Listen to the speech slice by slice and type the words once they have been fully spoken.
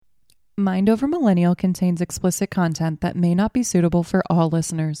Mind Over Millennial contains explicit content that may not be suitable for all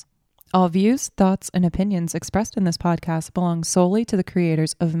listeners. All views, thoughts, and opinions expressed in this podcast belong solely to the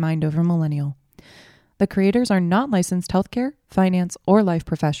creators of Mind Over Millennial. The creators are not licensed healthcare, finance, or life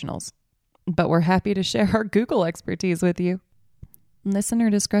professionals, but we're happy to share our Google expertise with you. Listener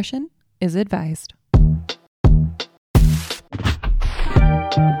discretion is advised.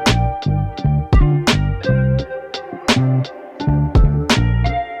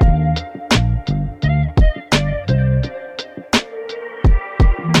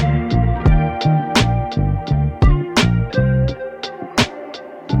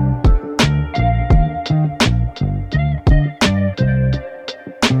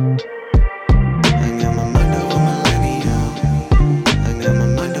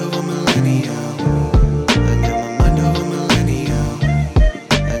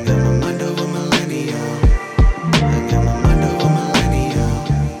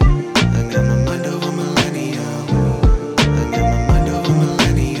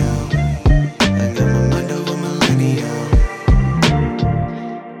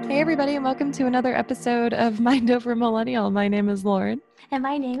 To another episode of Mind Over Millennial. My name is Lauren. And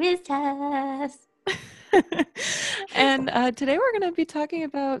my name is Tess. And today we're going to be talking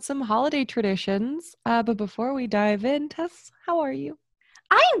about some holiday traditions. But before we dive in, Tess, how are you?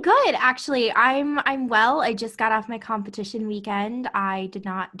 I'm good, actually. I'm well. I just got off my competition weekend. I did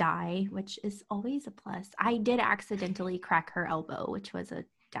not die, which is always a plus. I did accidentally crack her elbow, which was a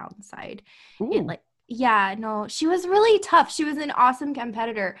downside. Yeah, no, she was really tough. She was an awesome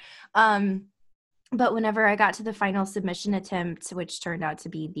competitor. But whenever I got to the final submission attempt, which turned out to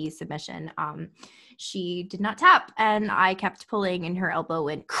be the submission, she did not tap, and I kept pulling, and her elbow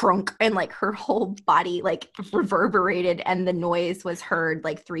went crunk, and like her whole body like reverberated, and the noise was heard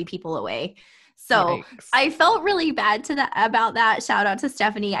like 3 people away. So yikes. I felt really bad about that. Shout out to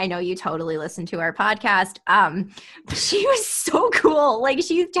Stephanie. I know you totally listen to our podcast. She was so cool. Like,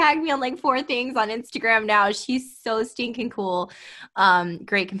 she's tagged me on like 4 things on Instagram now. She's so stinking cool.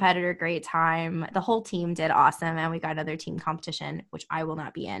 Great competitor, great time. The whole team did awesome. And we got another team competition, which I will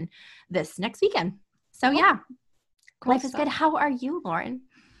not be in, this next weekend. So yeah, cool life stuff. Is good. How are you, Lauren?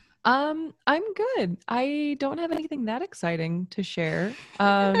 I'm good. I don't have anything that exciting to share.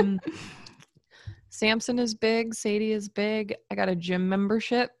 Samson is big. Sadie is big. I got a gym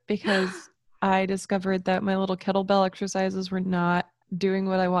membership because I discovered that my little kettlebell exercises were not doing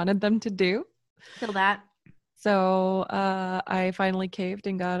what I wanted them to do. Feel that. So I finally caved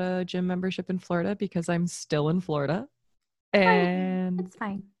and got a gym membership in Florida because I'm still in Florida. And it's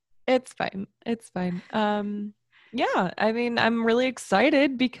fine. It's fine. It's fine. Yeah, I mean, I'm really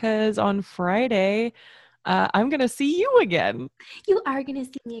excited because on Friday, I'm going to see you again. You are going to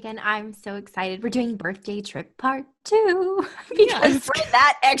see me again. I'm so excited. We're doing birthday trip part 2 because we're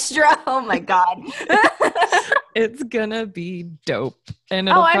that extra. Oh my God. It's going to be dope. And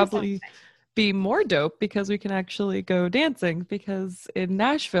it'll probably be more dope because we can actually go dancing, because in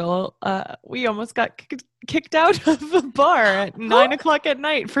Nashville, we almost got kicked out of a bar at 9 o'clock at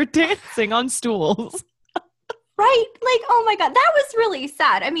night for dancing on stools. Right? Like, oh my God, that was really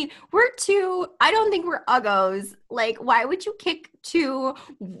sad. I mean, I don't think we're uggos. Like, why would you kick 2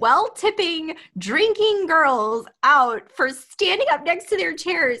 well-tipping, drinking girls out for standing up next to their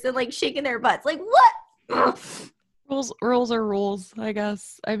chairs and like shaking their butts? Like, what? Rules are rules, I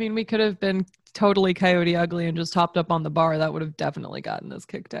guess. I mean, we could have been totally coyote ugly and just hopped up on the bar. That would have definitely gotten us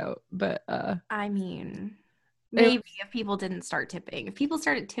kicked out. But, I mean, maybe if people didn't start tipping. If people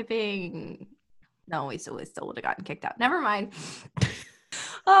started tipping... No, we still would have gotten kicked out. Never mind.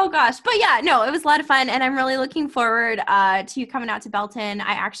 Oh gosh. But yeah, no, it was a lot of fun. And I'm really looking forward to you coming out to Belton.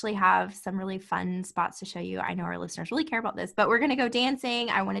 I actually have some really fun spots to show you. I know our listeners really care about this, but we're going to go dancing.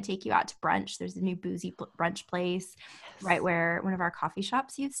 I want to take you out to brunch. There's a new boozy brunch place right where one of our coffee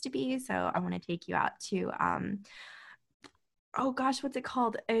shops used to be. So I want to take you out to, oh gosh, what's it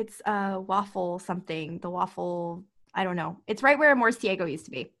called? It's waffle something. The waffle, I don't know. It's right where Morciego used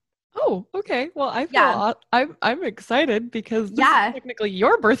to be. Oh, okay. Well, I'm excited because this is technically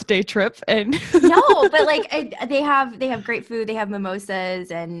your birthday trip, and no, but like they have great food. They have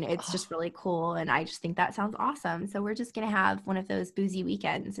mimosas, and it's just really cool. And I just think that sounds awesome. So we're just gonna have one of those boozy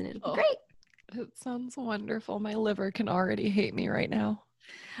weekends, and it'll be great. It sounds wonderful. My liver can already hate me right now.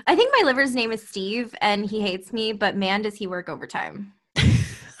 I think my liver's name is Steve, and he hates me. But man, does he work overtime!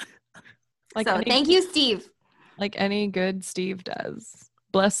 Thank you, Steve. Like any good Steve does.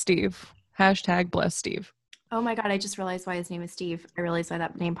 Bless Steve. #bless Steve. Oh my God, I just realized why his name is Steve. I realized why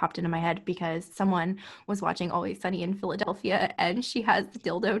that name popped into my head because someone was watching Always Sunny in Philadelphia and she has the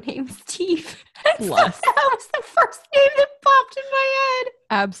dildo named Steve. And so Bless. that was the first name that popped in my head.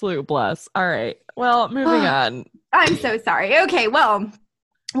 Absolute bless. All right. Well, moving on. I'm so sorry. Okay, well,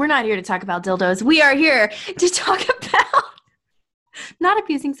 we're not here to talk about dildos. We are here to talk about not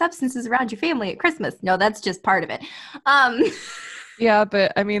abusing substances around your family at Christmas. No, that's just part of it. Yeah,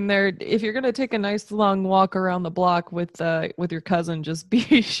 but I mean, if you're gonna take a nice long walk around the block with your cousin, just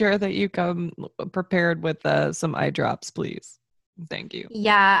be sure that you come prepared with some eye drops, please. Thank you.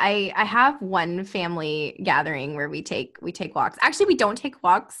 Yeah, I have one family gathering where we take walks. Actually, we don't take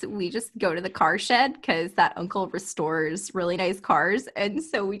walks. We just go to the car shed because that uncle restores really nice cars, and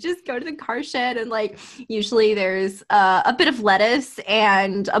so we just go to the car shed and like usually there's a bit of lettuce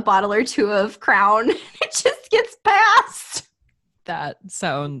and a bottle or two of Crown. It just gets passed. That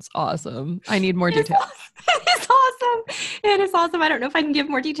sounds awesome. I need more details. It is awesome. It is awesome. I don't know if I can give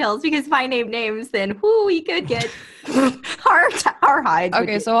more details because if I name names, then we could get our hides.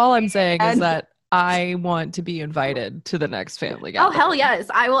 Okay, so all I'm saying is that I want to be invited to the next family gathering. Oh, hell yes.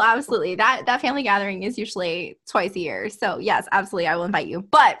 I will absolutely. That family gathering is usually twice a year. So yes, absolutely. I will invite you.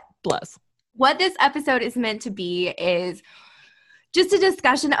 But bless. What this episode is meant to be is just a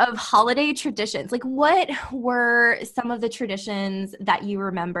discussion of holiday traditions. Like, what were some of the traditions that you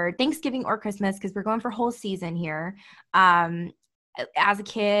remember, Thanksgiving or Christmas, because we're going for whole season here, as a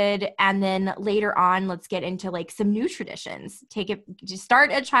kid, and then later on, let's get into like some new traditions. Just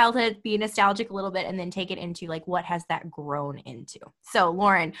start at childhood, be nostalgic a little bit, and then take it into like what has that grown into. So,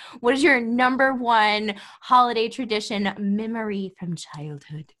 Lauren, what is your number one holiday tradition memory from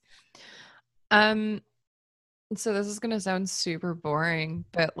childhood? So this is going to sound super boring,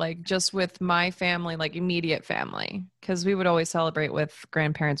 but like just with my family, like immediate family, because we would always celebrate with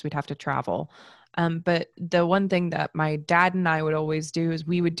grandparents, we'd have to travel. But the one thing that my dad and I would always do is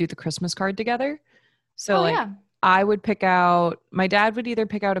we would do the Christmas card together. So I would my dad would either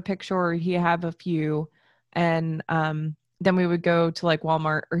pick out a picture or he'd have a few. And then we would go to like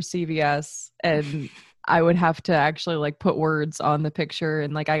Walmart or CVS and I would have to actually like put words on the picture,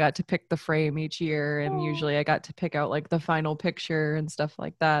 and like I got to pick the frame each year, and usually I got to pick out like the final picture and stuff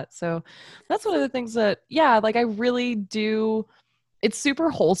like that. So that's one of the things that, like I really do. It's super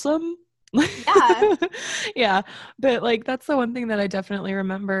wholesome. Yeah. Yeah. But like, that's the one thing that I definitely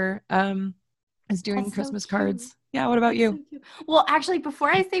remember, is doing that's Christmas so cards. Yeah. What about you? So well, actually, before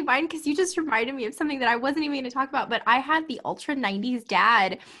I say mine, because you just reminded me of something that I wasn't even going to talk about, but I had the ultra 90s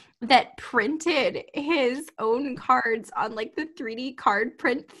dad that printed his own cards on like the 3D card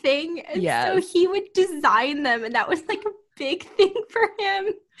print thing. And so he would design them, and that was like a big thing for him.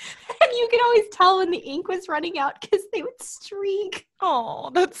 And you could always tell when the ink was running out because they would streak. Oh,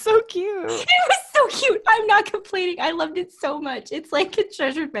 that's so cute. It was so cute. I'm not complaining. I loved it so much. It's like a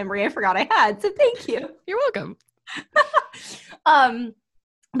treasured memory I forgot I had. So thank you. You're welcome.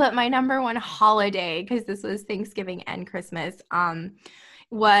 But my number one holiday, because this was Thanksgiving and Christmas,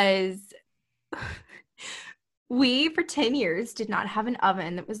 was we for 10 years did not have an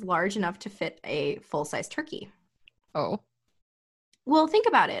oven that was large enough to fit a full-size turkey. Oh. Well, think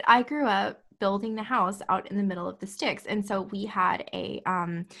about it. I grew up building the house out in the middle of the sticks, and so we had a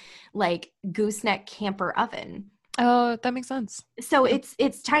like gooseneck camper oven. Oh, that makes sense. So it's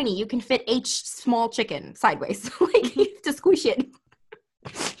tiny. You can fit a small chicken sideways. Like you have to squish it.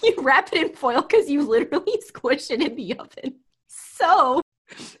 You wrap it in foil because you literally squish it in the oven. So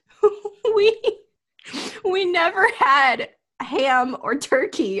we never had ham or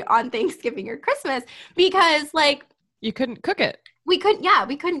turkey on Thanksgiving or Christmas because like you couldn't cook it. We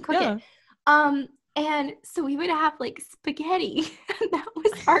couldn't cook it. And so we would have like spaghetti, and that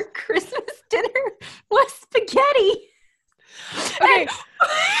was our Christmas dinner was spaghetti. Okay.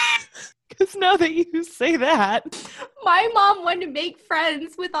 Because now that you say that, my mom wanted to make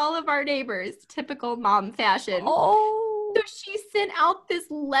friends with all of our neighbors, typical mom fashion. Oh. So she sent out this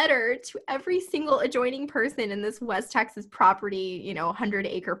letter to every single adjoining person in this West Texas property,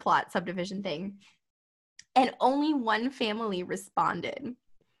 100-acre plot subdivision thing. And only one family responded.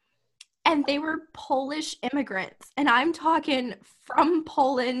 And they were Polish immigrants. And I'm talking from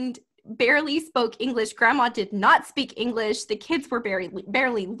Poland, barely spoke English. Grandma did not speak English. The kids were barely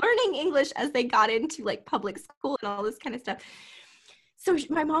learning English as they got into like public school and all this kind of stuff. So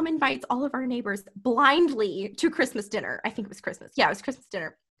my mom invites all of our neighbors blindly to Christmas dinner. I think it was Christmas. Yeah, it was Christmas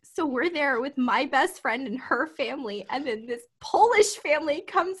dinner. So we're there with my best friend and her family. And then this Polish family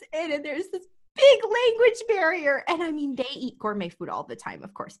comes in, and there's this big language barrier. And I mean, they eat gourmet food all the time,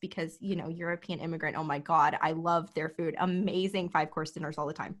 of course, because, European immigrant. Oh my God, I love their food. Amazing 5-course dinners all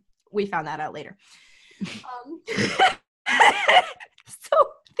the time. We found that out later. So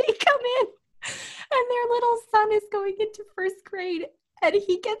they come in and their little son is going into first grade and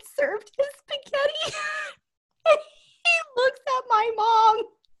he gets served his spaghetti and he looks at my mom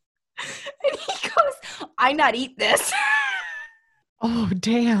and he goes, "I not eat this." Oh,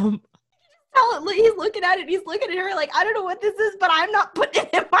 damn. He's looking at it. He's looking at her like, "I don't know what this is, but I'm not putting it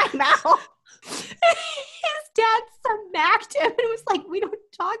in my mouth." His dad smacked him and was like, "We don't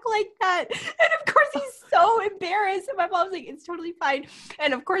talk like that." And of course, he's so embarrassed. And my mom's like, "It's totally fine."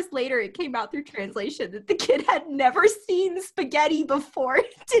 And of course, later it came out through translation that the kid had never seen spaghetti before. He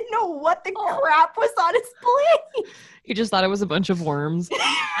didn't know what the crap was on his plate. He just thought it was a bunch of worms.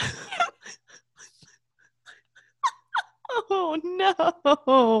 Oh,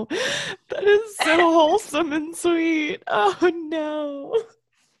 no. That is so wholesome and sweet. Oh, no.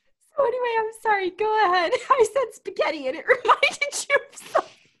 So anyway, I'm sorry. Go ahead. I said spaghetti and it reminded you of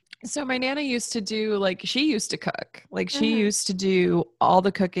something. So my Nana used to do, like, she used to cook. Like, she used to do all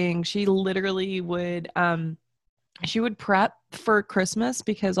the cooking. She literally would, she would prep for Christmas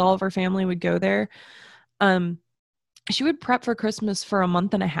because all of her family would go there. She would prep for Christmas for a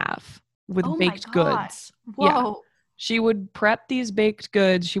month and a half with baked goods. Whoa. Yeah. She would prep these baked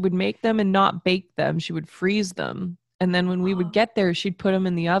goods. She would make them and not bake them. She would freeze them. And then when we would get there, she'd put them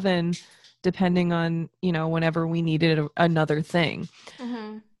in the oven, depending on, you know, whenever we needed another thing.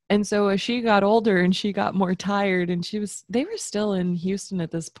 Mm-hmm. And so as she got older and she got more tired and they were still in Houston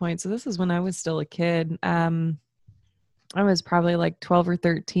at this point. So this is when I was still a kid. I was probably like 12 or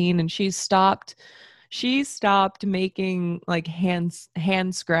 13 and she stopped making like hand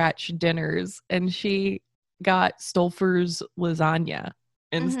scratch dinners and she got Stouffer's lasagna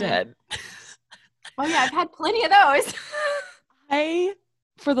instead. Oh yeah, I've had plenty of those. I,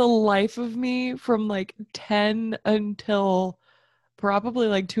 for the life of me, from like 10 until probably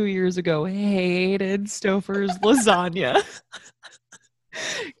like 2 years ago, hated Stouffer's lasagna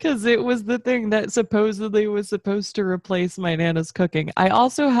because it was the thing that supposedly was supposed to replace my Nana's cooking. I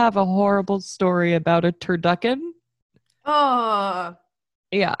also have a horrible story about a turducken. Oh.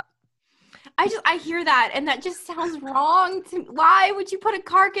 Yeah. I hear that and that just sounds wrong to me. Why would you put a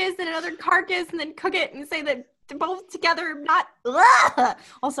carcass and another carcass and then cook it and say that they're both together? Not. Ugh!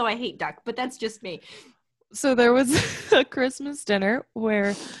 Also, I hate duck, but that's just me. So there was a Christmas dinner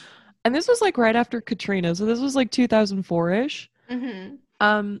where, and this was like right after Katrina. So this was like 2004-ish.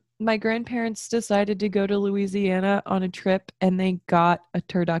 Mm-hmm. My grandparents decided to go to Louisiana on a trip and they got a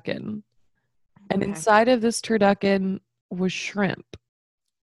turducken. And inside of this turducken was shrimp.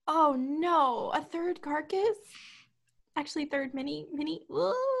 Oh no, a third carcass? Actually, third mini.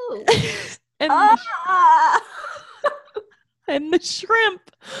 Ooh. And the shrimp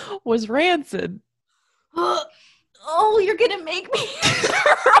was rancid. Oh, you're gonna make me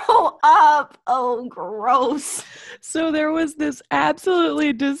throw up. Oh, gross. So there was this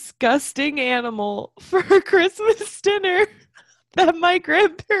absolutely disgusting animal for Christmas dinner that my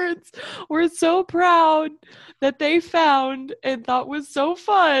grandparents were so proud that they found and thought was so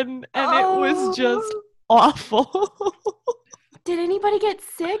fun, and it was just awful. Did anybody get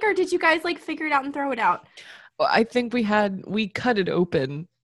sick, or did you guys like figure it out and throw it out? I think we cut it open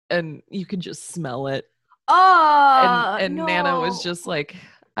and you could just smell it. And no. Nana was just like,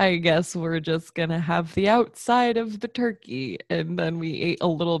 I guess we're just gonna have the outside of the turkey. And then we ate a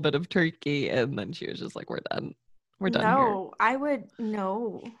little bit of turkey and then she was just like, we're done here. No, I would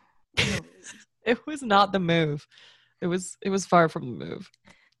no. It was not the move. It was far from the move.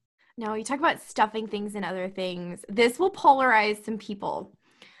 No, you talk about stuffing things and other things. This will polarize some people.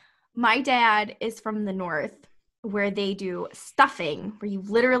 My dad is from the north where they do stuffing, where you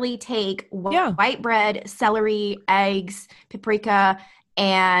literally take white bread, celery, eggs, paprika,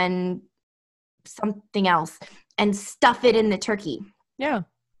 and something else and stuff it in the turkey. Yeah.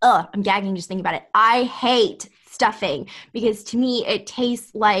 Ugh, I'm gagging just thinking about it. I hate stuffing because to me it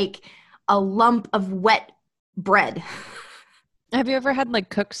tastes like a lump of wet bread. Have you ever had like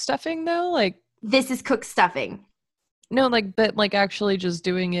cooked stuffing though? Like this is cooked stuffing. No, but actually just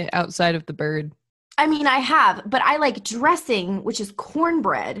doing it outside of the bird. I mean, I have, but I like dressing, which is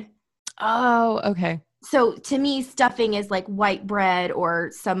cornbread. Oh, okay. So to me, stuffing is like white bread or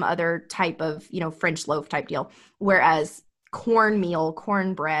some other type of, French loaf type deal. Whereas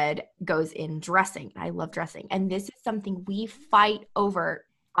cornbread goes in dressing. I love dressing. And this is something we fight over.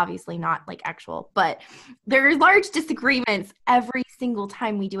 Obviously not like actual, but there are large disagreements every single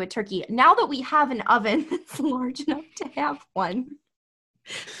time we do a turkey. Now that we have an oven that's large enough to have one.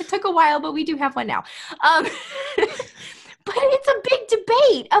 It took a while, but we do have one now. But it's a big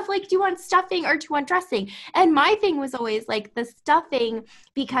debate of like, do you want stuffing or do you want dressing? And my thing was always like the stuffing,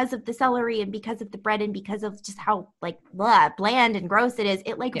 because of the celery and because of the bread and because of just how like bland and gross it is,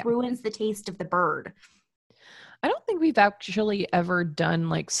 it like ruins the taste of the bird. I don't think we've actually ever done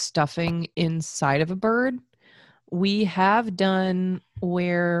like stuffing inside of a bird. We have done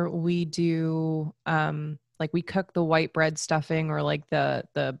where we do like we cook the white bread stuffing or like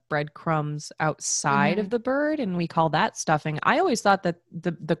the breadcrumbs outside of the bird, and we call that stuffing. I always thought that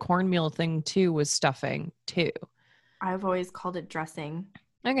the cornmeal thing too was stuffing too. I've always called it dressing.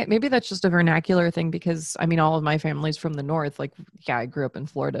 Okay, maybe that's just a vernacular thing because I mean all of my family's from the north. Like, yeah, I grew up in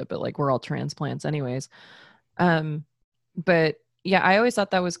Florida, but like we're all transplants anyways. But yeah, I always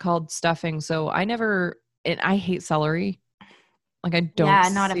thought that was called stuffing. So I never, and I hate celery. Like I don't. Yeah,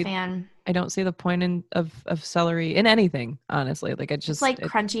 not a fan. I don't see the point of celery in anything, honestly. Like It's like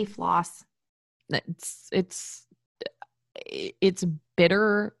crunchy floss. It's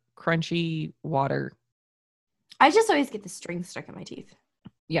bitter, crunchy water. I just always get the string stuck in my teeth.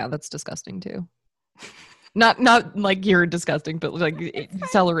 Yeah, that's disgusting too. Not like you're disgusting, but like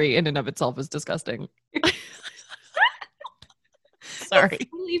celery in and of itself is disgusting. Sorry. It's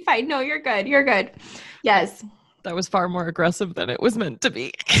totally fine. No, you're good. You're good. Yes. That was far more aggressive than it was meant to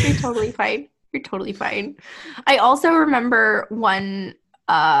be. You're totally fine. You're totally fine. I also remember one,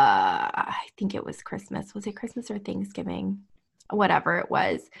 I think it was Christmas. Was it Christmas or Thanksgiving? Whatever it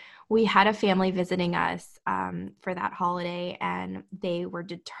was. We had a family visiting us for that holiday, and they were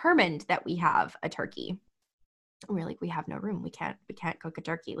determined that we have a turkey. And we're like, we have no room. We can't cook a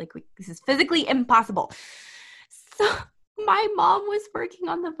turkey. Like, this is physically impossible. So my mom was working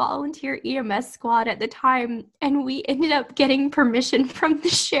on the volunteer EMS squad at the time, and we ended up getting permission from the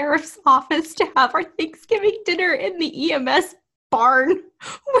sheriff's office to have our Thanksgiving dinner in the EMS barn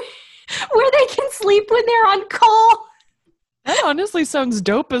where they can sleep when they're on call. That honestly sounds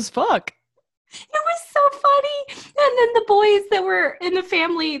dope as fuck. It was so funny. And then the boys that were in the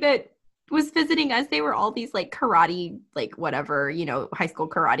family that was visiting us, they were all these like karate, like whatever, you know, high school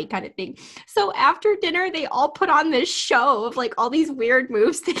karate kind of thing. So after dinner, they all put on this show of like all these weird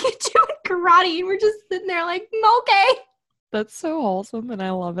moves they could do in karate. And we're just sitting there like, okay. That's so wholesome and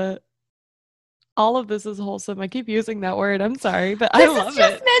I love it. All of this is wholesome. I keep using that word. I'm sorry, but I love it. This is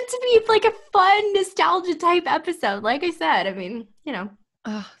just meant to be like a fun nostalgia type episode. Like I said, I mean, you know.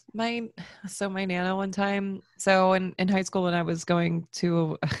 My Nana one time, so in high school when I was going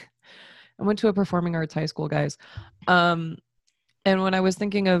to I went to a performing arts high school, guys. And when I was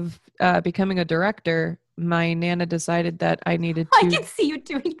thinking of becoming a director, my Nana decided that I needed to. I can see you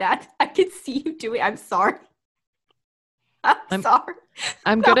doing that. I can see you doing. I'm sorry. I'm sorry.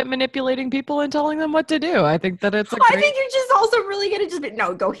 I'm good at manipulating people and telling them what to do. I think that it's. I think you're just also really gonna just be,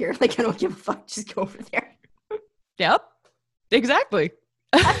 no, go here. Like I don't give a fuck. Just go over there. Yep. Exactly.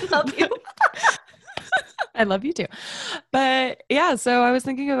 I love you. I love you too. But yeah, so I was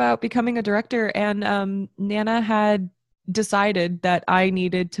thinking about becoming a director, and Nana had decided that I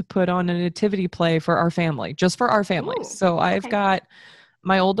needed to put on a nativity play for our family, just for our family. Ooh, so I've got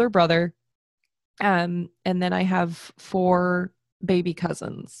my older brother, and then I have 4 baby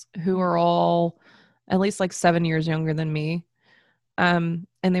cousins who are all at least like 7 years younger than me. And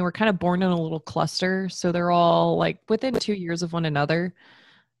they were kind of born in a little cluster. So they're all like within 2 years of one another.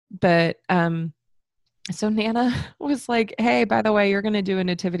 But so Nana was like, hey, by the way, you're going to do a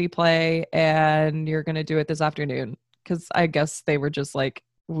nativity play and you're going to do it this afternoon. Because I guess they were just like,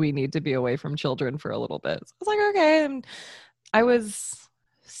 we need to be away from children for a little bit. So I was like, okay. And I was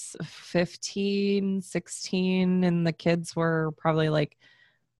 15, 16, and the kids were probably like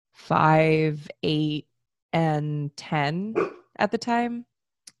 5, 8, and 10 at the time.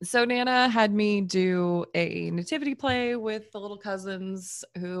 So Nana had me do a nativity play with the little cousins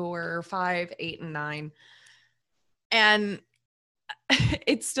who were 5, 8, and 9. And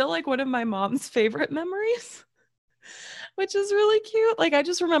it's still like one of my mom's favorite memories, which is really cute. Like I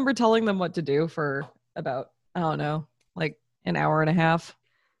just remember telling them what to do for about, I don't know, like an hour and a half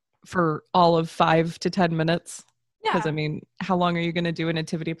for all of 5 to 10 minutes. Because I mean, how long are you going to do a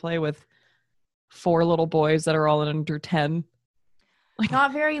nativity play with 4 little boys that are all under 10? Like,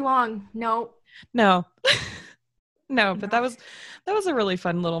 not very long. No. No, but that was a really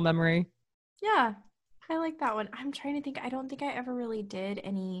fun little memory. Yeah, I like that one. I'm trying to think. I don't think I ever really did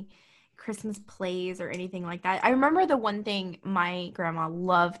any Christmas plays or anything like that. I remember the one thing my grandma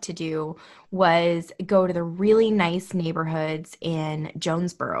loved to do was go to the really nice neighborhoods in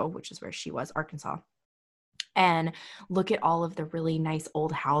Jonesboro, which is where she was, Arkansas, and look at all of the really nice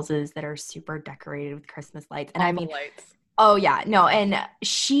old houses that are super decorated with Christmas lights. And I mean, lights. Oh, yeah. No, and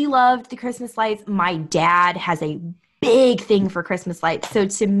she loved the Christmas lights. My dad has a big thing for Christmas lights. So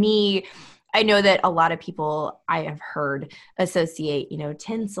to me, I know that a lot of people I have heard associate,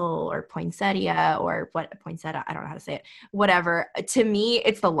 tinsel or poinsettia or what poinsettia, I don't know how to say it, whatever. To me,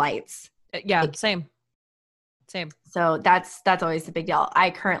 it's the lights. Yeah, same. So that's always a big deal.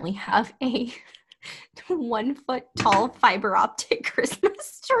 I currently have a 1 foot tall fiber optic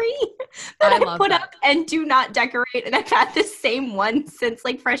Christmas tree that I put up and do not decorate. And I've had the same one since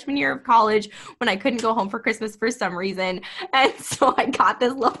like freshman year of college when I couldn't go home for Christmas for some reason. And so I got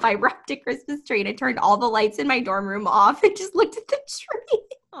this little fiber optic Christmas tree and I turned all the lights in my dorm room off and just looked at the tree.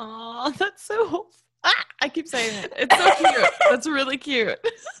 Oh, that's so, I keep saying it. It's so cute. That's really cute.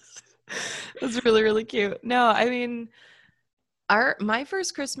 That's really, really cute. No, I mean, my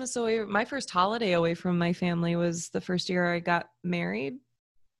first Christmas away, my first holiday away from my family was the first year I got married.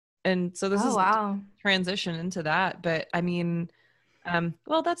 And so this is a transition into that. But I mean,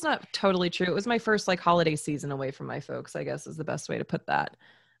 well, that's not totally true. It was my first like holiday season away from my folks, I guess is the best way to put that.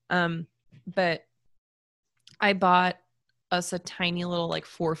 But I bought us a tiny little like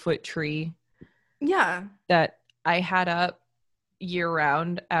 4-foot tree. Yeah. That I had up year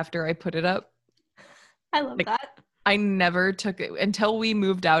round after I put it up. I love that. I never took it until we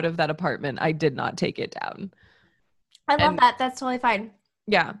moved out of that apartment. I did not take it down. I love that. That's totally fine.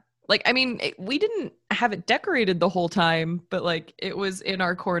 Yeah. Like, I mean, we didn't have it decorated the whole time, but like it was in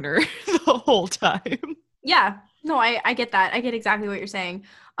our corner the whole time. Yeah. No, I get that. I get exactly what you're saying.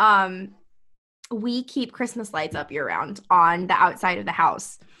 We keep Christmas lights up year round on the outside of the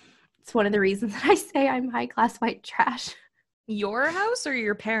house. It's one of the reasons that I say I'm high class white trash. Your house or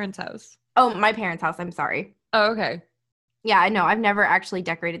your parents' house? Oh, my parents' house. I'm sorry. Oh, okay. Yeah, I know. I've never actually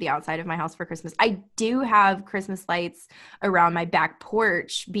decorated the outside of my house for Christmas. I do have Christmas lights around my back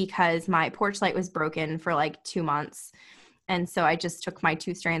porch because my porch light was broken for like 2 months. And so I just took my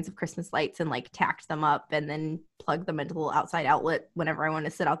 2 strands of Christmas lights and like tacked them up and then plugged them into the little outside outlet whenever I want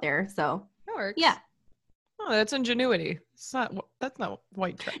to sit out there. So that works. Yeah. Oh, that's ingenuity. That's not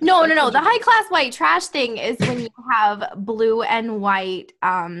white trash. No. The high class white trash thing is when you have blue and white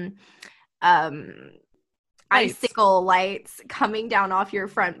icicle lights coming down off your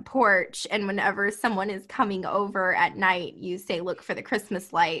front porch, and whenever someone is coming over at night, you say, "Look for the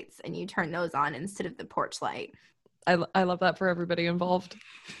Christmas lights," and you turn those on instead of the porch light. I love that for everybody involved.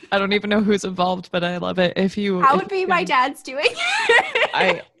 I don't even know who's involved, but I love it. How would be my dad's doing?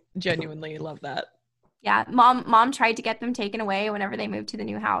 I genuinely love that. Yeah, mom tried to get them taken away whenever they moved to the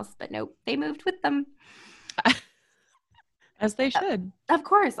new house, but nope, they moved with them. As they should. Of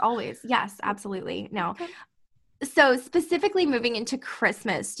course, always. Yes, absolutely. No. Okay. So specifically moving into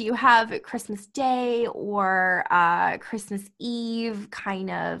Christmas, do you have Christmas Day or Christmas Eve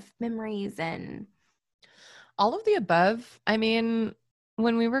kind of memories? And all of the above. I mean,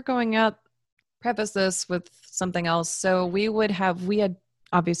 when we were growing up, preface this with something else. So we had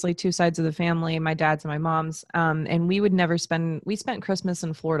obviously 2 sides of the family, my dad's and my mom's, and we spent Christmas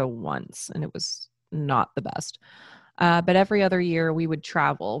in Florida once, and it was not the best. But every other year we would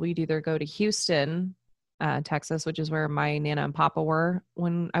travel. We'd either go to Houston, Texas, which is where my Nana and Papa were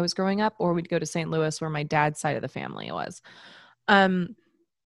when I was growing up, or we'd go to St. Louis where my dad's side of the family was.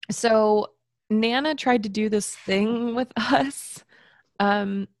 So Nana tried to do this thing with us,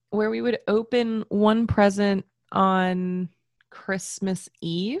 where we would open one present on Christmas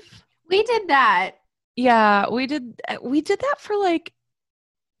Eve. We did that. Yeah, we did that for like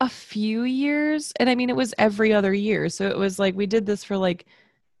a few years. And I mean, it was every other year. So it was like, we did this for like,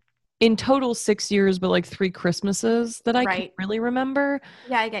 in total 6 years, but like 3 Christmases that I can really remember.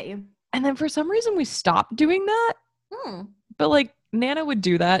 Yeah, I get you. And then for some reason we stopped doing that. But like Nana would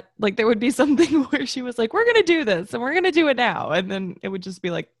do that. Like there would be something where she was like, we're going to do this and we're going to do it now. And then it would just be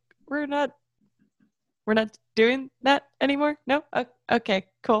like, we're not doing that anymore. No. Okay,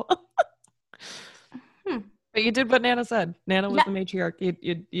 cool. But you did what Nana said. Nana was the matriarch.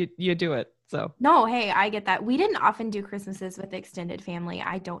 You do it. So no, hey, I get that. We didn't often do Christmases with the extended family.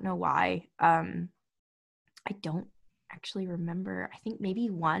 I don't know why. I don't actually remember. I think maybe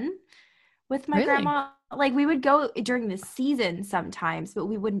one with my grandma. Like we would go during the season sometimes, but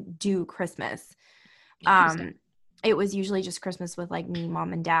we wouldn't do Christmas. It was usually just Christmas with like me,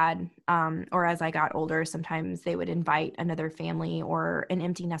 mom, and dad. Or as I got older, sometimes they would invite another family or an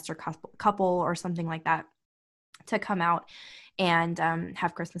empty nester couple or something like that to come out and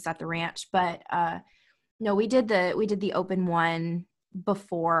have Christmas at the ranch. But no, we did the open one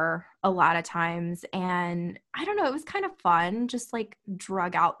before a lot of times, and I don't know, it was kind of fun, just like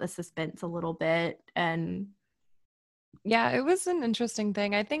drug out the suspense a little bit. And yeah, it was an interesting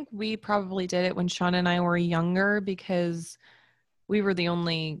thing. I think we probably did it when Sean and I were younger because we were the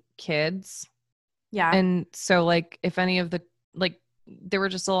only kids. Yeah. And so like if any of the like there were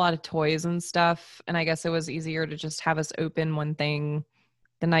just a lot of toys and stuff, and I guess it was easier to just have us open one thing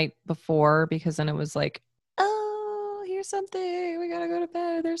the night before, because then it was like, oh, here's something, we gotta go to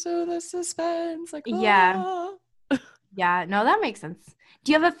bed, there's so the suspense, like, Yeah. oh. Yeah. No, that makes sense.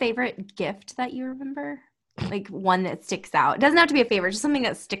 Do you have a favorite gift that you remember? Like one that sticks out. It doesn't have to be a favorite, just something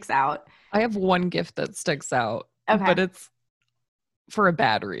that sticks out. I have one gift that sticks out, Okay. but it's for a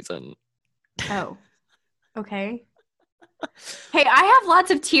bad reason. Oh, okay. Hey, I have lots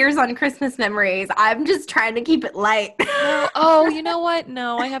of tears on Christmas memories. I'm just trying to keep it light. No, oh, you know what?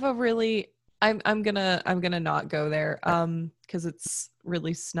 No, I have a really I'm gonna not go there because it's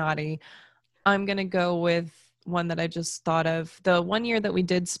really snotty. I'm gonna go with one that I just thought of. The one year that we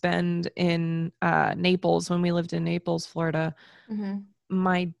did spend in Naples, when we lived in Naples, Florida,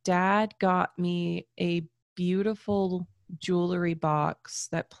 my dad got me a beautiful jewelry box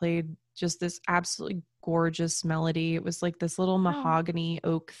that played just this absolutely gorgeous melody. It was like this little mahogany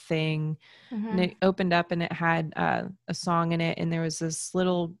oak thing, and it opened up and it had a song in it, and there was this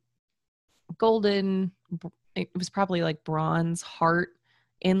little golden, it was probably like bronze heart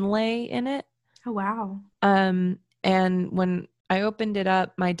inlay in it. Oh, wow. And when I opened it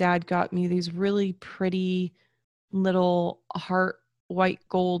up, my dad got me these really pretty little heart white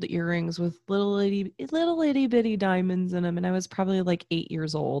gold earrings with little itty bitty diamonds in them, and I was probably like 8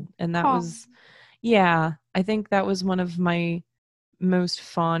 years old, and that was, yeah, I think that was one of my most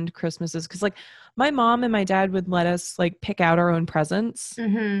fond Christmases, because like my mom and my dad would let us like pick out our own presents.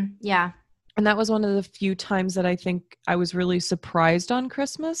 Yeah. And that was one of the few times that I think I was really surprised on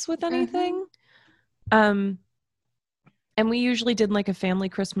Christmas with anything. And we usually did like a family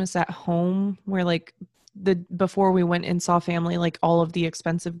Christmas at home, where like before we went and saw family, like all of the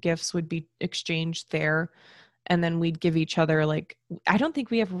expensive gifts would be exchanged there. And then we'd give each other, like, I don't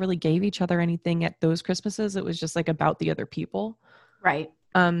think we ever really gave each other anything at those Christmases. It was just like about the other people. Right.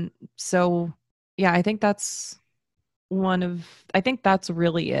 So yeah, I think that's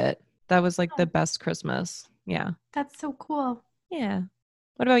really it. That was like the best Christmas. Yeah. That's so cool. Yeah.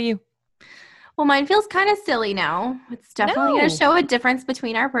 What about you? Well, mine feels kind of silly now. It's definitely going to show a difference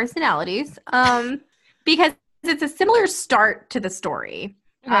between our personalities. Because it's a similar start to the story.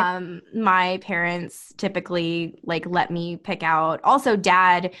 Okay. My parents typically like let me pick out. Also,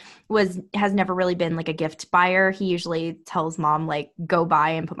 dad has never really been like a gift buyer. He usually tells mom like go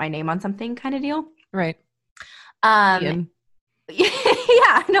buy and put my name on something kind of deal. Right.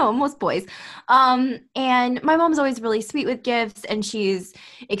 Yeah, no, most boys. And my mom's always really sweet with gifts, and she's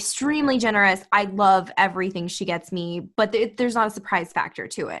extremely generous. I love everything she gets me, but there's not a surprise factor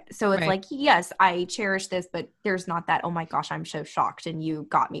to it. So it's like, yes, I cherish this, but there's not that, oh my gosh, I'm so shocked and you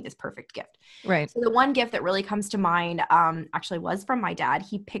got me this perfect gift. Right. So the one gift that really comes to mind actually was from my dad.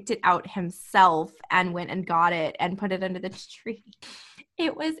 He picked it out himself and went and got it and put it under the tree.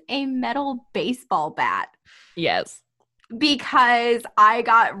 It was a metal baseball bat. Yes. Because I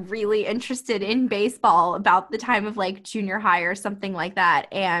got really interested in baseball about the time of like junior high or something like that.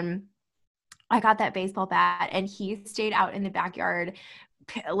 And I got that baseball bat, and he stayed out in the backyard,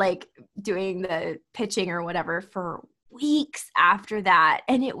 like doing the pitching or whatever for weeks after that.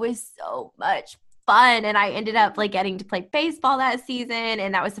 And it was so much fun. And I ended up like getting to play baseball that season.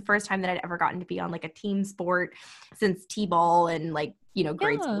 And that was the first time that I'd ever gotten to be on like a team sport since t-ball and like,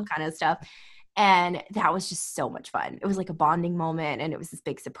 grade school kind of stuff. And that was just so much fun. It was like a bonding moment, and it was this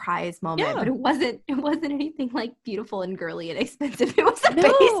big surprise moment, but it wasn't anything like beautiful and girly and expensive. It was a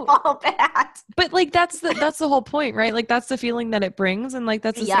baseball bat. But like, that's the whole point, right? Like that's the feeling that it brings. And like,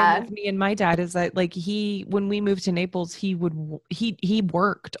 that's the same with me and my dad, is that like when we moved to Naples, he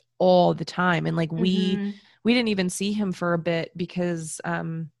worked all the time. And like, we didn't even see him for a bit because,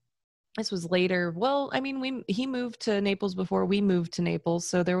 this was later. Well, I mean, he moved to Naples before we moved to Naples.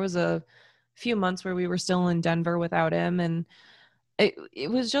 So there was a few months where we were still in Denver without him, and it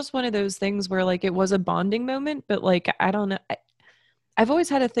was just one of those things where like it was a bonding moment. But like, I don't know, I've always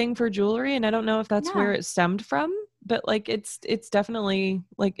had a thing for jewelry, and I don't know if that's where it stemmed from, but like it's definitely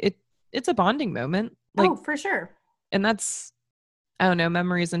like it's a bonding moment, like, for sure. And that's, I don't know,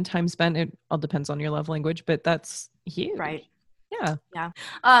 memories and time spent, it all depends on your love language, but that's huge. Right. Yeah.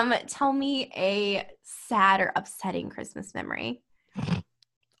 Tell me a sad or upsetting Christmas memory.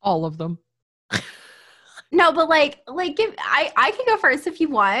 All of them. No, but like I can go first if you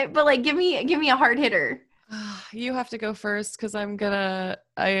want, but like give me a hard hitter. You have to go first, because I'll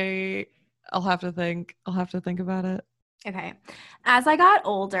have to think about it. Okay. As I got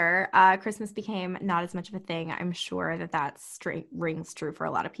older, Christmas became not as much of a thing. I'm sure that straight rings true for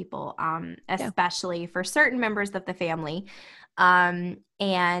a lot of people, Yeah. especially for certain members of the family.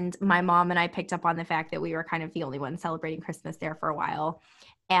 And my mom and I picked up on the fact that we were kind of the only ones celebrating Christmas there for a while.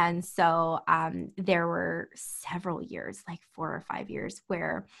 And so there were several years, like 4 or 5 years,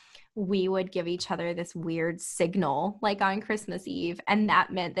 where we would give each other this weird signal like on Christmas Eve. And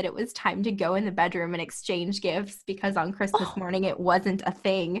that meant that it was time to go in the bedroom and exchange gifts because on Christmas Oh, morning it wasn't a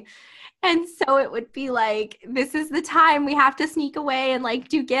thing. And so it would be like, this is the time we have to sneak away and like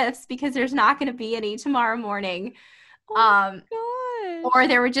do gifts because there's not going to be any tomorrow morning. oh Um, my or gosh.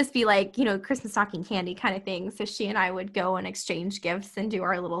 there would just be like, Christmas stocking candy kind of thing. So she and I would go and exchange gifts and do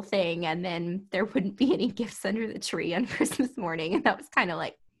our little thing. And then there wouldn't be any gifts under the tree on Christmas morning. And that was kind of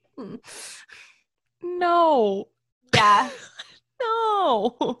like, hmm. No. Yeah.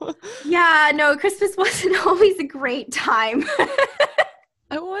 No. Yeah, no, Christmas wasn't always a great time.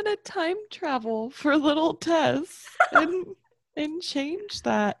 I want to time travel for little Tess and change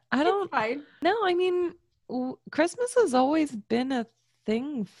that. I It's don't fine. know. I mean, Christmas has always been a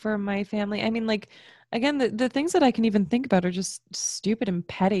thing for my family. I mean, like again, the things that I can even think about are just stupid and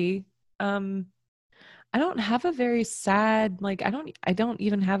petty. Um, I don't have a very sad, like I don't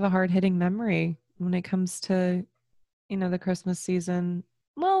even have a hard-hitting memory when it comes to, the Christmas season.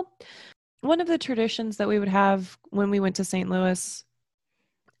 Well, one of the traditions that we would have when we went to St. Louis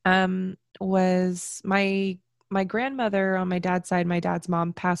was my grandmother on my dad's side, my dad's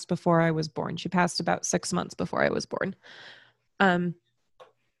mom passed before I was born. She passed about 6 months before I was born. Um,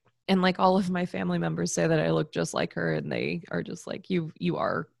 and like all of my family members say that I look just like her, and they are just like, you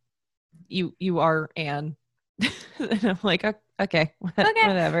are Anne. And I'm like, okay, Okay.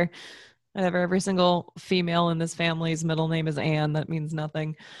 whatever. Whatever. Every single female in this family's middle name is Anne. That means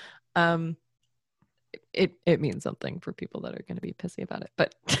nothing. Um, it means something for people that are going to be pissy about it.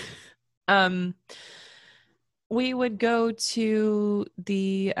 But um, we would go to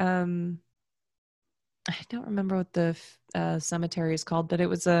the I don't remember what the cemetery is called, but it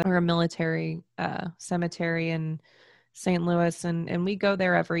was a military cemetery in St. Louis, and we go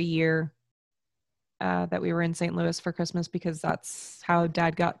there every year that we were in St. Louis for Christmas because that's how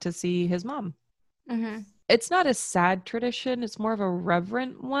Dad got to see his mom. Mm-hmm. It's not a sad tradition; it's more of a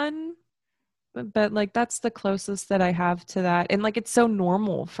reverent one. But like that's the closest that I have to that, and like it's so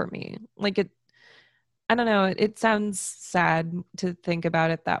normal for me. Like it, I don't know. It sounds sad to think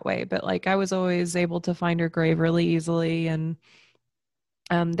about it that way, but like I was always able to find her grave really easily, and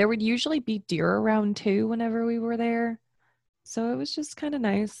there would usually be deer around too whenever we were there. So it was just kind of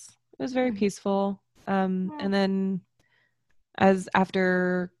nice. It was very peaceful. And then as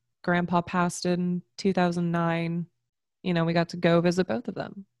after Grandpa passed in 2009, we got to go visit both of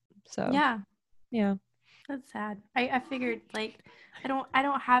them. So Yeah, yeah. that's sad. I figured like I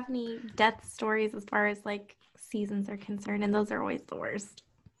don't have any death stories as far as like seasons are concerned, and those are always the worst.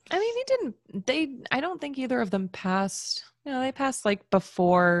 I mean, I don't think either of them passed, they passed like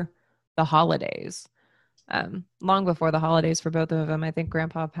before the holidays. Long before the holidays for both of them. I think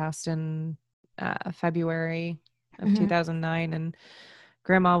Grandpa passed in February of Mm-hmm. 2009, and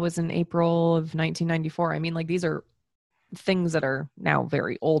Grandma was in April of 1994. I mean, like these are things that are now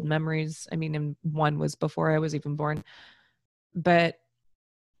very old memories. I mean, and one was before I was even born, but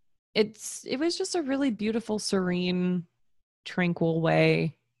it was just a really beautiful, serene, tranquil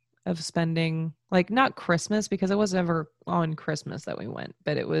way of spending, like, not Christmas because it was never on Christmas that we went,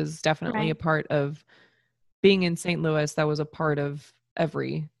 but it was definitely a Right. part of being in St. Louis. That was a part of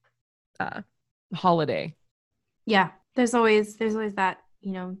every uh, holiday. Yeah. There's always that,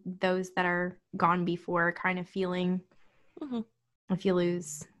 those that are gone before kind of feeling Mhm. if you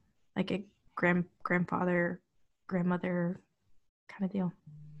lose like a grandfather, grandmother kind of deal.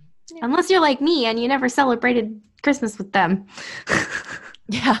 Yeah. Unless you're like me and you never celebrated Christmas with them.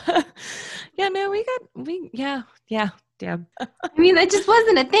 Yeah. Yeah, no, yeah, damn. I mean, that just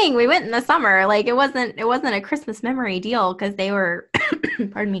wasn't a thing. We went in the summer. Like it wasn't a Christmas memory deal because they were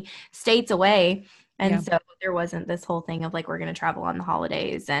pardon me, states away. Yeah. And so there wasn't this whole thing of like we're going to travel on the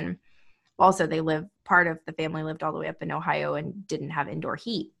holidays. And also part of the family lived all the way up in Ohio and didn't have indoor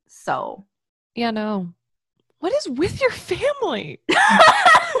heat. So Yeah, no. What is with your family? You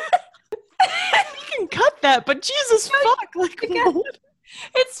can cut that, but Jesus fuck, like what?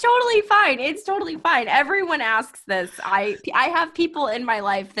 it's totally fine. It's totally fine. Everyone asks this. I have people in my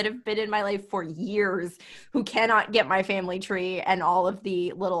life that have been in my life for years who cannot get my family tree and all of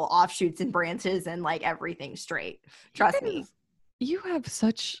the little offshoots and branches and like everything straight. You Trust me. guys, you have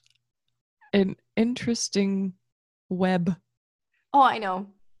such an interesting web. Oh, I know.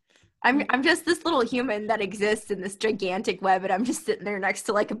 I'm just this little human that exists in this gigantic web, and I'm just sitting there next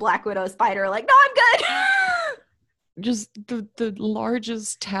to like a Black Widow spider, like, no, I'm good. Just the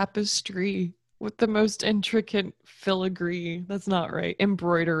largest tapestry with the most intricate filigree. That's not right.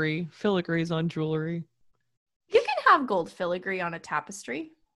 Embroidery. Filigrees on jewelry. You can have gold filigree on a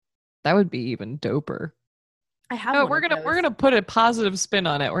tapestry. That would be even doper. I have. No, we're gonna put a positive spin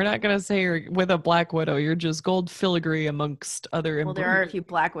on it. We're not gonna say you're with a Black Widow. You're just gold filigree amongst other. Well, there are a few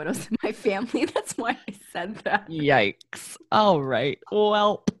Black Widows in my family. That's why I said that. Yikes! All right.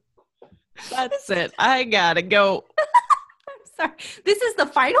 Well, that's it. I gotta go. I'm sorry. This is the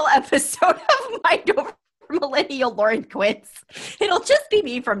final episode of Mind Over Millennial Lauren Quits. It'll just be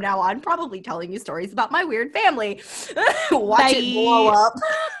me from now on, probably telling you stories about my weird family. Watch it blow up.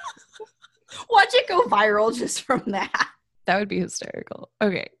 Watch it go viral just from that. That would be hysterical.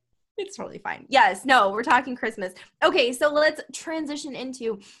 Okay. It's totally fine. Yes, no, we're talking Christmas. Okay, so let's transition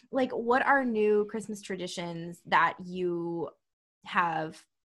into like what are new Christmas traditions that you have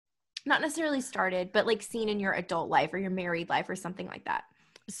not necessarily started, but like seen in your adult life or your married life or something like that.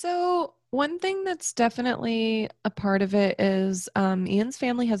 So one thing that's definitely a part of it is Ian's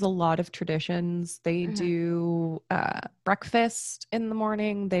family has a lot of traditions. They do breakfast in the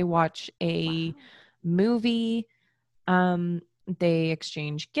morning. They watch a movie. They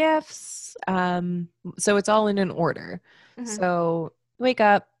exchange gifts. So it's all in an order. So wake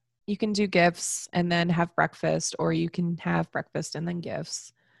up, you can do gifts and then have breakfast, or you can have breakfast and then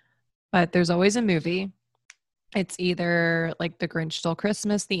gifts. But there's always a movie. It's either like The Grinch Stole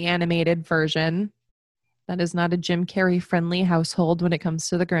Christmas, the animated version. That is not a Jim Carrey friendly household when it comes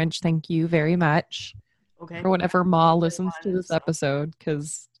to The Grinch. Thank you very much. Okay. For whenever Ma listens to this episode,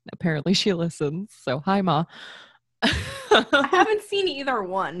 because apparently she listens. So hi, Ma. I haven't seen either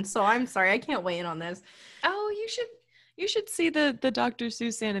one, so I'm sorry. I can't weigh in on this. Oh, you should see the Dr.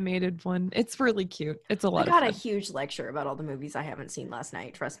 Seuss animated one. It's really cute. It's a lot of fun. I got a huge lecture about all the movies I haven't seen last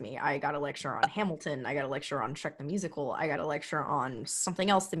night. Trust me. I got a lecture on Hamilton. I got a lecture on Shrek the Musical. I got a lecture on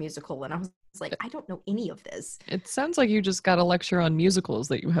something else the musical. And I was like, I don't know any of this. It sounds like you just got a lecture on musicals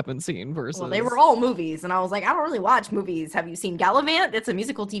that you haven't seen versus... Well, they were all movies. And I was like, I don't really watch movies. Have you seen Gallivant? It's a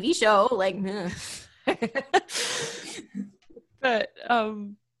musical TV show. Like, But,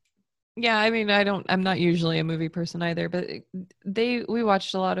 yeah, I mean, I'm not usually a movie person either, but we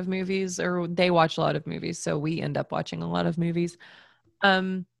watched a lot of movies, or they watch a lot of movies, so we end up watching a lot of movies.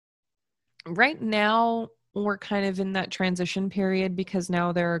 Right now, we're kind of in that transition period because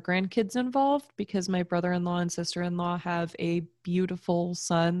now there are grandkids involved, because my brother-in-law and sister-in-law have a beautiful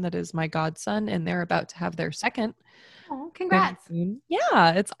son that is my godson, and they're about to have their second. Oh, congrats.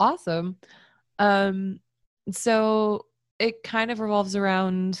 Yeah, it's awesome. So it kind of revolves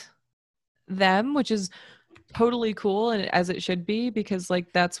around them, which is totally cool, and as it should be, because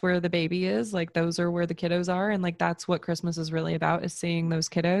like that's where the baby is, like those are where the kiddos are, and like that's what Christmas is really about, is seeing those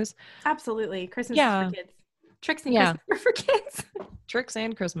kiddos. Absolutely. Christmas is for kids. Tricks and Christmas are for kids. Tricks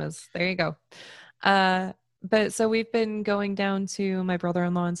and Christmas. There you go. But so we've been going down to my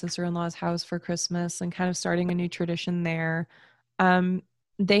brother-in-law and sister-in-law's house for Christmas and kind of starting a new tradition there.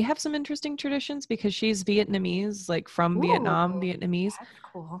 They have some interesting traditions because she's Vietnamese, like from Vietnam, Vietnamese. That's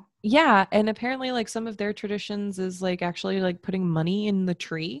cool. Yeah. And apparently like some of their traditions is like actually like putting money in the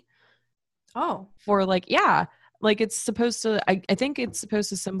tree. Oh. For like, yeah. Like it's supposed to, I think it's supposed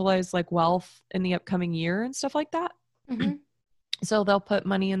to symbolize like wealth in the upcoming year and stuff like that. So they'll put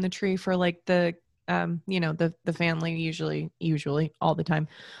money in the tree for like the, the family usually all the time.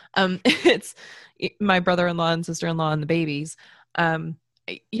 It's my brother-in-law and sister-in-law and the babies.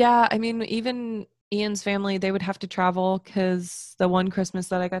 Yeah, I mean, even Ian's family, they would have to travel because the one Christmas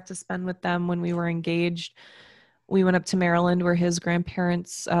that I got to spend with them when we were engaged, we went up to Maryland where his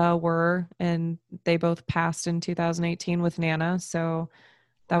grandparents were, and they both passed in 2018 with Nana. So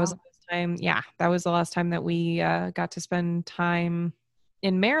that was the last time. Yeah, that was the last time that we got to spend time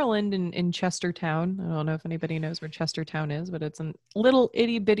in Maryland in Chestertown. I don't know if anybody knows where Chestertown is, but it's a little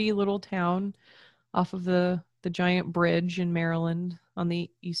itty bitty little town off of the giant bridge in Maryland on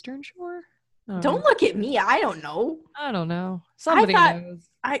the eastern shore. Don't look at me. I don't know. I don't know. Somebody knows.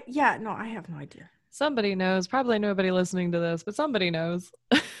 I have no idea. Somebody knows. Probably nobody listening to this, but somebody knows.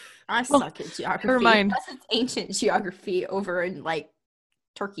 I suck at geography. Never mind. Unless it's ancient geography over in like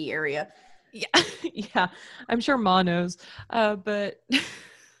Turkey area. Yeah. Yeah. I'm sure Ma knows. But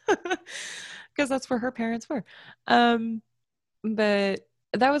because that's where her parents were. But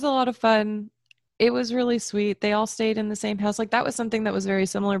that was a lot of fun. It was really sweet. They all stayed in the same house. Like that was something that was very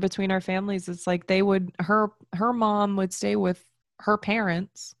similar between our families. It's like her mom would stay with her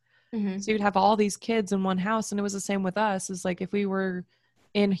parents. So you'd have all these kids in one house. And it was the same with us. It's like if we were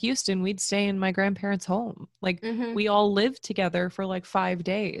in Houston, we'd stay in my grandparents' home. Like we all lived together for like 5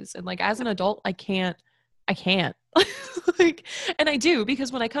 days. And like as an adult, I can't. Like, and I do,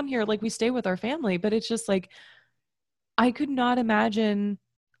 because when I come here, like we stay with our family, but it's just like I could not imagine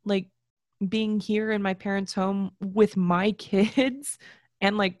like being here in my parents' home with my kids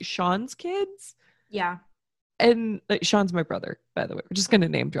and like Sean's kids. Yeah. And like, Sean's my brother, by the way. We're just going to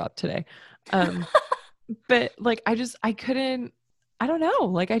name drop today. But like, I couldn't, I don't know.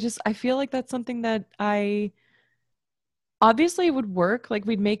 Like, I feel like that's something that obviously it would work. Like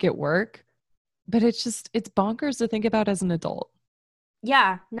we'd make it work, but it's bonkers to think about as an adult.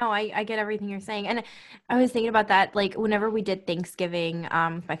 Yeah, no, I get everything you're saying. And I was thinking about that, like whenever we did Thanksgiving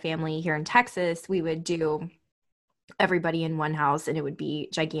with my family here in Texas, we would do everybody in one house and it would be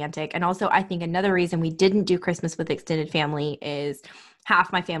gigantic. And also I think another reason we didn't do Christmas with extended family is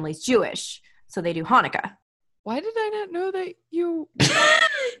half my family's Jewish, so they do Hanukkah. Why did I not know that you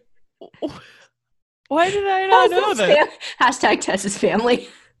Why did I not know that? Hashtag Tessa's family.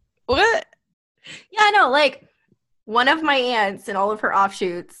 What? Yeah, no, like one of my aunts and all of her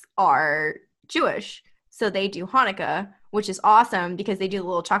offshoots are Jewish. So they do Hanukkah, which is awesome because they do the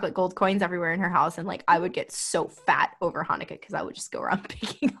little chocolate gold coins everywhere in her house. And like I would get so fat over Hanukkah because I would just go around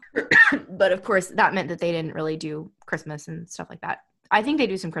picking her. But of course, that meant that they didn't really do Christmas and stuff like that. I think they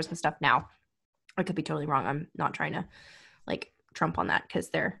do some Christmas stuff now. I could be totally wrong. I'm not trying to like trump on that because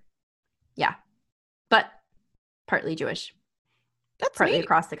they're, yeah, but partly Jewish. That's partly neat.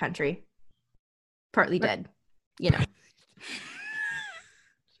 Across the country, partly dead. You know.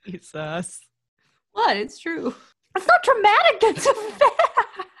 Jesus. What? It's true. It's not dramatic. That's a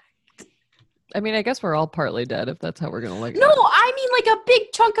fact. I mean, I guess we're all partly dead if that's how we're going to look at it. No, I mean like a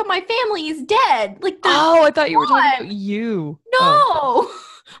big chunk of my family is dead. Like I thought you were talking about you. No. Oh.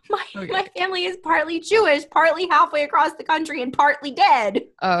 My family is partly Jewish, partly halfway across the country, and partly dead.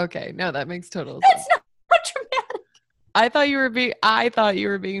 Oh, okay. No, that makes total sense. That's not dramatic. I thought you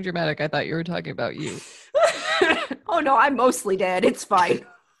were being dramatic. I thought you were talking about you. Oh no, I'm mostly dead. It's fine.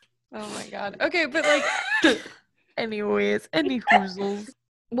 Oh my god. Okay, but like anyways, any hoozles.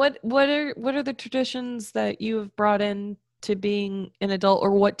 What are the traditions that you have brought in to being an adult,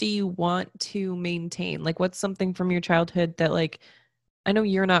 or what do you want to maintain? Like what's something from your childhood that like I know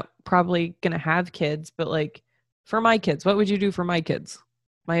you're not probably going to have kids, but like for my kids, what would you do for my kids?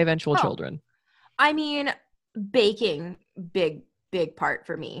 My eventual children. I mean, baking, big part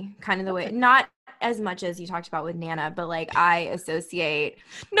for me. Kind of the way, not as much as you talked about with Nana, but like I associate.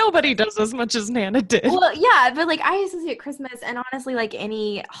 Nobody does as much as Nana did. Well, yeah, but like I associate Christmas and honestly like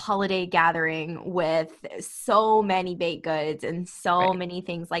any holiday gathering with so many baked goods and so many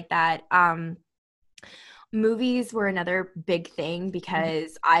things like that. Movies were another big thing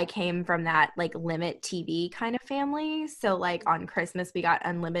because I came from that like limit TV kind of family. So like on Christmas, we got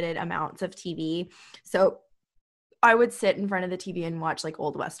unlimited amounts of TV. So I would sit in front of the TV and watch like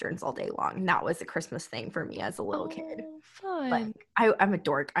old Westerns all day long. And that was a Christmas thing for me as a little kid. Fun. Like I'm a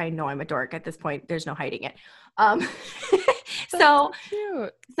dork. I know I'm a dork at this point. There's no hiding it. So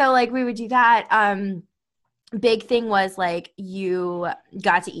cute. So like we would do that. Big thing was like you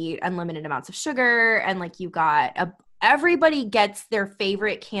got to eat unlimited amounts of sugar and like you got everybody gets their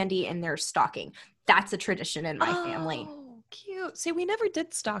favorite candy in their stocking. That's a tradition in my family. Oh, cute. See, we never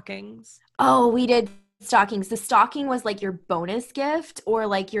did stockings. Oh, we did stockings. The stocking was like your bonus gift or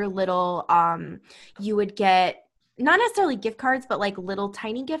like your little you would get not necessarily gift cards, but like little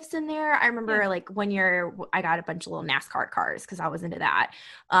tiny gifts in there. I remember like I got a bunch of little NASCAR cars because I was into that.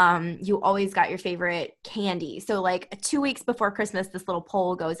 You always got your favorite candy. So like 2 weeks before Christmas, this little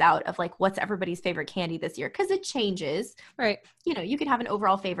poll goes out of like, what's everybody's favorite candy this year? Because it changes. Right. You know, you can have an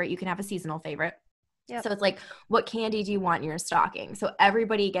overall favorite. You can have a seasonal favorite. Yep. So it's like, what candy do you want in your stocking? So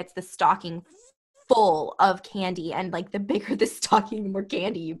everybody gets the stocking full of candy. And like the bigger the stocking, the more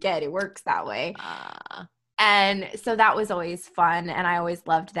candy you get. It works that way. And so that was always fun. And I always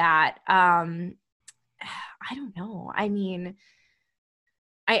loved that. I don't know. I mean,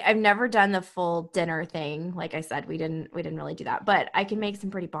 I've never done the full dinner thing. Like I said, we didn't really do that, but I can make some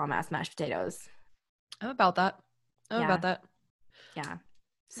pretty bomb ass mashed potatoes. I'm about that. Yeah.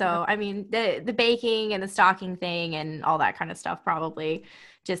 So, I mean, the baking and the stocking thing and all that kind of stuff, probably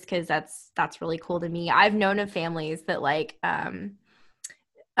just because that's really cool to me. I've known of families that like,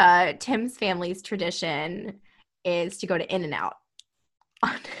 Tim's family's tradition is to go to In-N-Out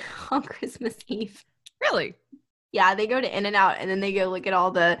on Christmas Eve. Really? Yeah, they go to In-N-Out and then they go look at all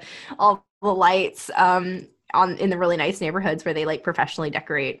the lights in the really nice neighborhoods where they like professionally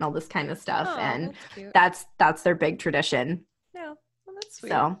decorate and all this kind of stuff. And that's their big tradition. Yeah, well, that's sweet.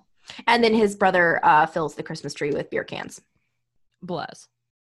 So, and then his brother fills the Christmas tree with beer cans. Bless.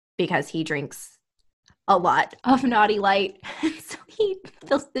 because he drinks a lot of Naughty Light. So he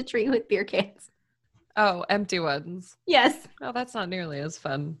fills the tree with beer cans. Oh, empty ones. Yes. Oh, that's not nearly as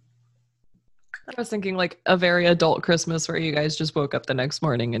fun. I was thinking like a very adult Christmas where you guys just woke up the next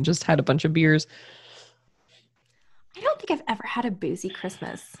morning and just had a bunch of beers. I don't think I've ever had a boozy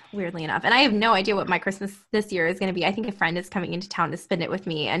Christmas, weirdly enough. And I have no idea what my Christmas this year is going to be. I think a friend is coming into town to spend it with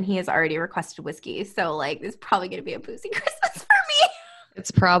me, and he has already requested whiskey. So, like, it's probably going to be a boozy Christmas for me. It's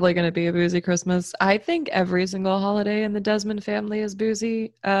probably going to be a boozy Christmas. I think every single holiday in the Desmond family is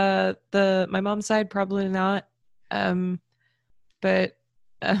boozy. My mom's side, probably not. But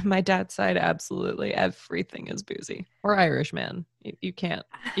my dad's side, absolutely everything is boozy. Or Irish, man. You can't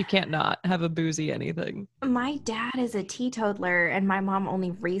not have a boozy anything. My dad is a teetotaler, and my mom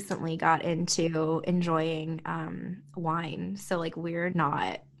only recently got into enjoying wine. So, like, we're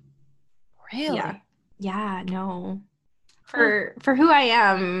not. Really? Yeah, no. For who I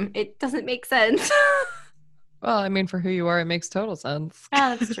am, it doesn't make sense. Well, I mean, for who you are, it makes total sense.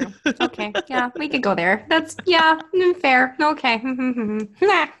 Yeah, that's true. Okay. Yeah, we could go there. That's, fair. Okay.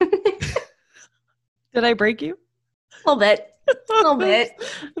 Did I break you? A little bit. A little bit.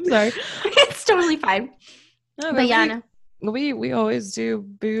 I'm sorry. It's totally fine. No, but yeah, we always do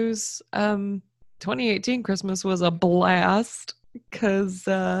booze. 2018 Christmas was a blast because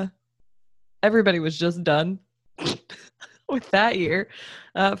everybody was just done with that year.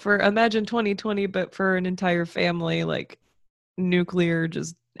 For imagine 2020, but for an entire family, like nuclear,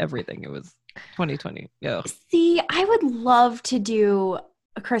 just everything. It was 2020. Yeah. See, I would love to do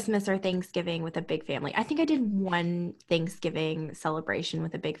a Christmas or Thanksgiving with a big family. I think I did one Thanksgiving celebration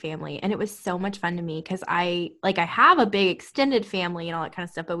with a big family, and it was so much fun to me because I have a big extended family and all that kind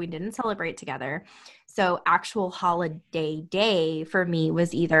of stuff, but we didn't celebrate together. So actual holiday day for me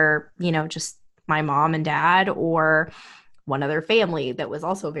was either, just my mom and dad or one other family that was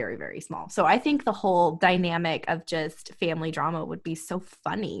also very, very small. So I think the whole dynamic of just family drama would be so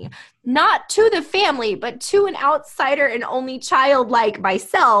funny. Not to the family, but to an outsider and only child like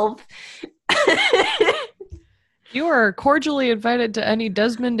myself. You are cordially invited to any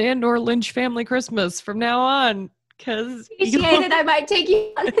Desmond and or Lynch family Christmas from now on. Because I might take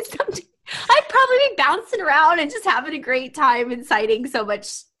you on this someday. I'd probably be bouncing around and just having a great time inciting so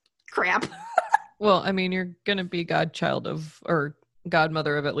much crap. Well, I mean, you're going to be godchild or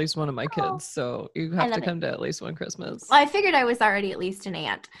godmother of at least one of my kids. So you have to come to at least one Christmas. Well, I figured I was already at least an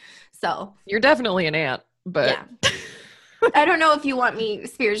aunt. So you're definitely an aunt, but yeah. I don't know if you want me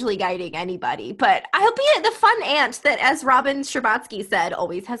spiritually guiding anybody, but I'll be the fun aunt that, as Robin Scherbatsky said,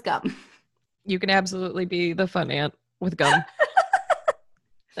 always has gum. You can absolutely be the fun aunt with gum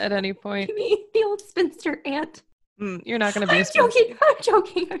at any point. You mean the old spinster aunt? You're not going to be I'm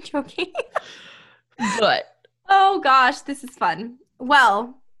joking. But oh gosh, this is fun.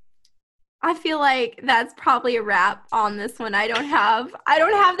 Well, I feel like that's probably a wrap on this one. I don't have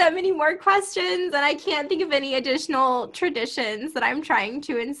that many more questions, and I can't think of any additional traditions that I'm trying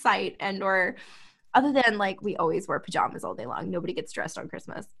to incite or other than like we always wear pajamas all day long. Nobody gets dressed on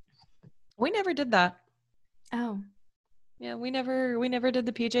Christmas. We never did that. Oh. Yeah, we never did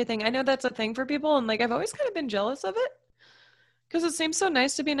the PJ thing. I know that's a thing for people, and like I've always kind of been jealous of it. Because it seems so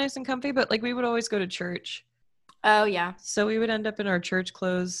nice to be nice and comfy, but like we would always go to church. Oh, yeah. So we would end up in our church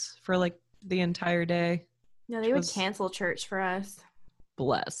clothes for like the entire day. No, they would cancel church for us.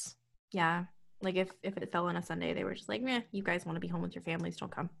 Bless. Yeah. Like if it fell on a Sunday, they were just like, meh, you guys want to be home with your families, don't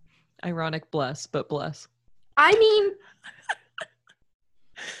come. Ironic bless, but bless. I mean,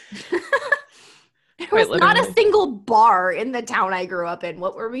 there was not a single bar in the town I grew up in.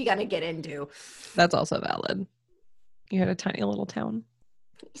 What were we going to get into? That's also valid. You had a tiny little town.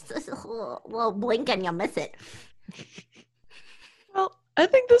 Well, blink and you'll miss it. Well, I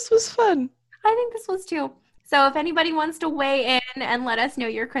think this was fun. I think this was too. So if anybody wants to weigh in and let us know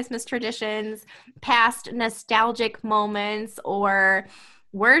your Christmas traditions, past nostalgic moments or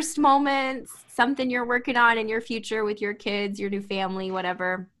worst moments, something you're working on in your future with your kids, your new family,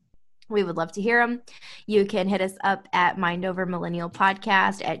 whatever, we would love to hear them. You can hit us up at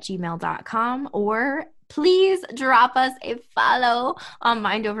mindovermillennialpodcast@gmail.com or please drop us a follow on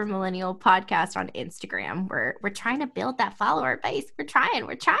Mind Over Millennial Podcast on Instagram. We're trying to build that follower base. We're trying.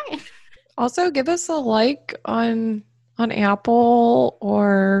 Also, give us a like on Apple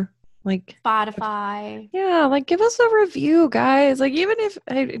or like Spotify. Yeah, like give us a review, guys. Like even if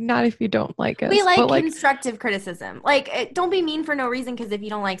not if you don't like us. We like constructive criticism. Like don't be mean for no reason because if you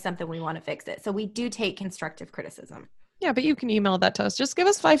don't like something, we want to fix it. So we do take constructive criticism. Yeah, but you can email that to us. Just give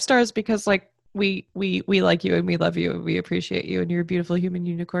us 5 stars because like we like you and we love you and we appreciate you and you're a beautiful human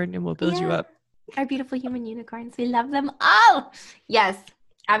unicorn and we'll build you up. Our beautiful human unicorns. We love them all. Yes.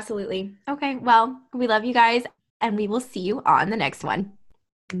 Absolutely. Okay. Well, we love you guys, and we will see you on the next one.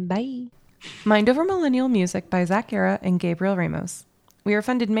 Bye. Mind Over Millennial music by Zach Guerra and Gabriel Ramos. We are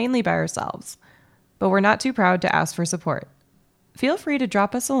funded mainly by ourselves, but we're not too proud to ask for support. Feel free to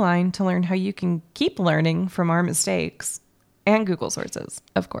drop us a line to learn how you can keep learning from our mistakes, and Google sources,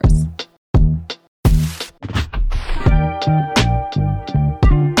 of course.